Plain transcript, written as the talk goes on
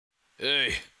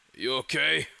Hey, you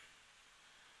okay?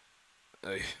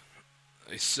 I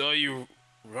I saw you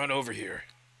run over here.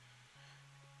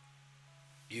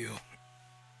 You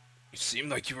you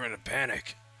seemed like you were in a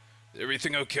panic. Is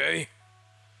everything okay?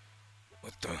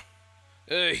 What the?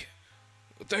 Hey,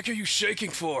 what the heck are you shaking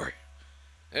for?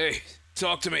 Hey,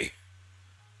 talk to me.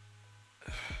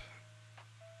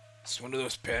 It's one of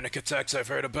those panic attacks I've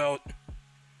heard about.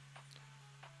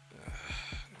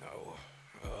 No.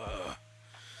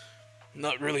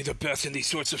 Not really the best in these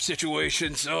sorts of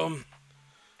situations. The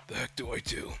heck do I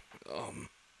do?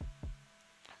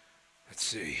 Let's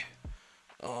see.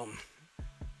 Um,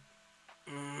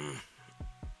 I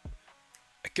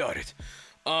got it.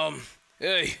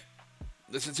 Hey,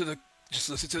 just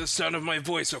listen to the sound of my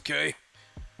voice, okay?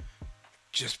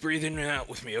 Just breathe in and out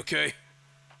with me, okay?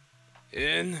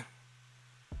 In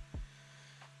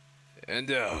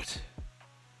and out.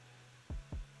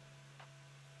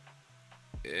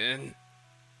 In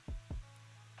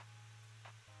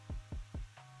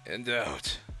and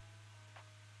out.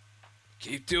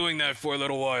 Keep doing that for a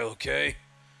little while, okay?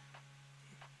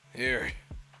 Here.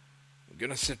 I'm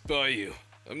gonna sit by you.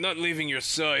 I'm not leaving your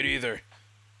side either.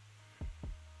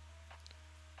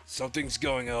 Something's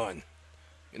going on.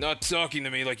 You're not talking to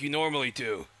me like you normally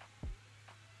do.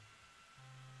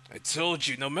 I told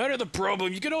you, no matter the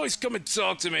problem, you can always come and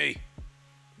talk to me.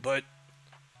 But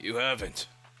you haven't.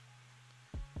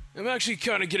 I'm actually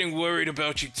kind of getting worried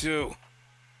about you too.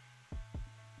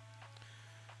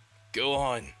 Go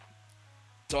on.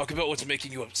 Talk about what's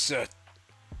making you upset.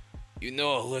 You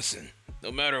know I'll listen,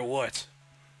 no matter what.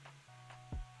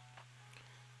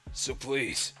 So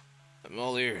please, I'm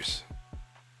all ears.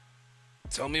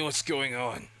 Tell me what's going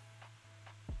on.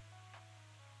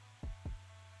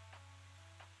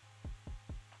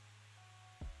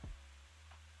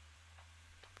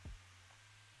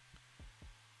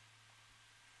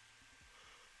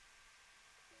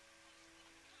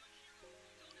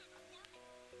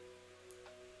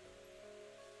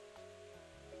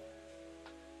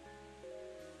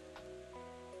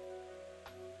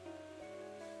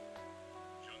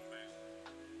 Young man,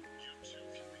 you too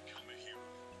can become a hero.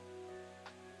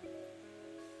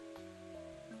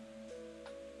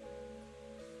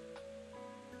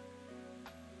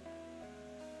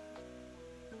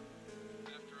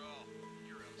 After all,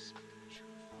 heroes speak the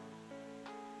truth.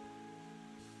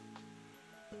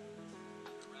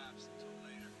 Perhaps until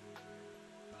later,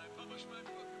 when I publish my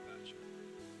book about you,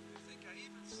 I think I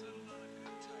even settled on a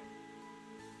good title.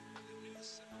 The new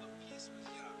symbol of peace was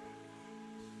young.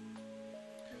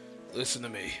 Listen to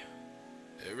me.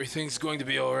 Everything's going to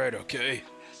be alright, okay?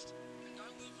 Best, and I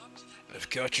live up to that. I've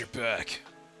got your back.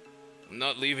 I'm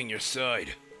not leaving your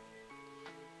side.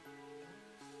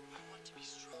 I want to be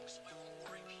strong so I won't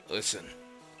worry people. Listen, I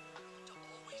want to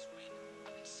always win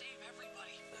and save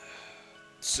everybody.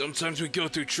 sometimes we go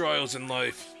through trials in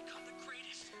life, Become the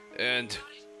greatest. and Got it?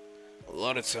 a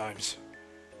lot of times,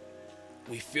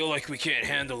 we feel like we can't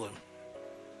handle them.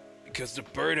 Because the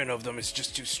burden of them is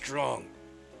just too strong.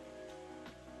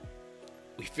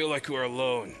 We feel like we're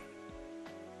alone.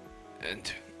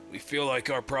 And we feel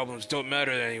like our problems don't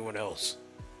matter to anyone else.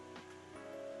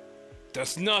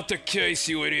 That's not the case,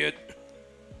 you idiot.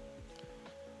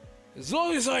 As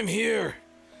long as I'm here,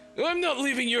 I'm not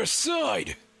leaving your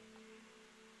side.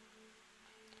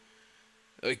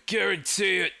 I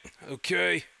guarantee it,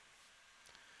 okay?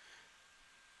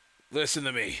 Listen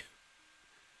to me.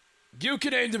 You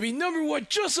can aim to be number one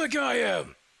just like I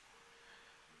am.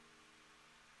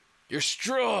 You're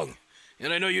strong,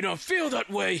 and I know you don't feel that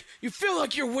way. You feel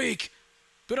like you're weak,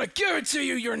 but I guarantee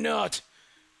you you're not.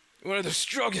 You're one of the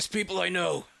strongest people I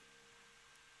know.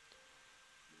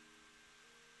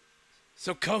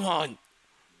 So come on.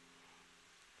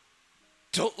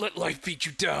 Don't let life beat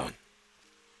you down.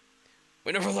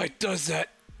 Whenever life does that,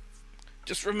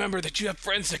 just remember that you have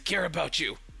friends that care about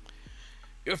you.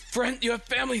 You have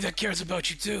family that cares about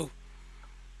you too.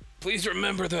 Please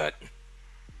remember that.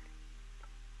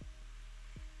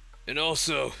 And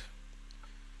also,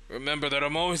 remember that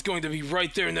I'm always going to be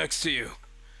right there next to you.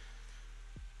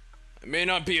 I may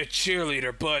not be a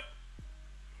cheerleader, but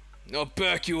I'll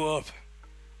back you up.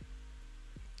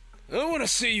 I want to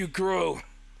see you grow.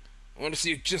 I want to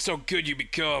see just how good you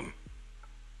become.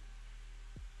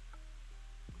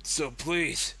 So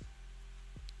please,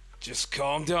 just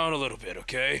calm down a little bit,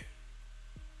 okay?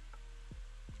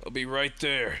 I'll be right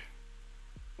there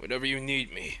whenever you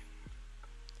need me.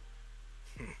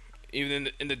 Even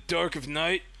in the dark of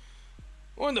night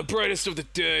or in the brightest of the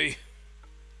day.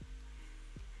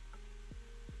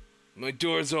 My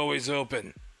door's always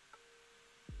open.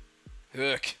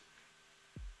 Heck,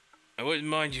 I wouldn't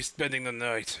mind you spending the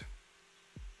night.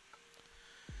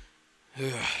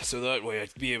 So that way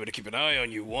I'd be able to keep an eye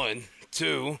on you, one.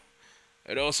 Two,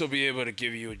 I'd also be able to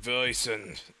give you advice,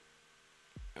 and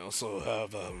I also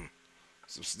have,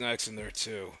 some snacks in there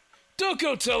too. Don't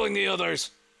go telling the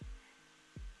others!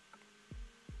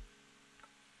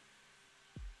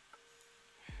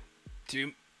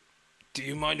 Do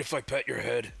you mind if I pet your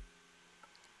head?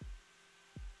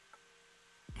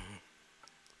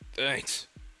 Thanks.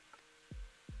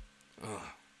 Oh,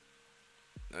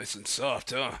 nice and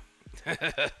soft, huh?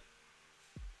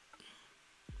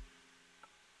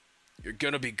 You're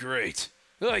gonna be great.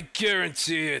 I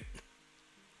guarantee it.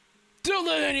 Don't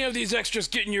let any of these extras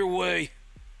get in your way.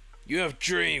 You have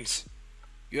dreams.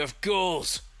 You have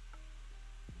goals.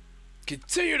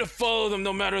 Continue to follow them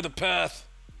no matter the path.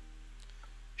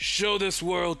 Show this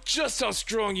world just how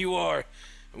strong you are.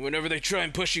 And whenever they try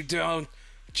and push you down,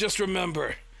 just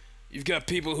remember, you've got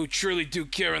people who truly do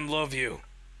care and love you.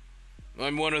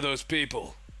 I'm one of those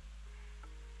people.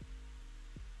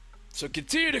 So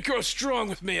continue to grow strong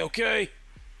with me, okay?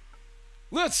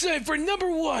 Let's say for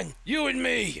number one, you and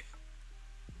me.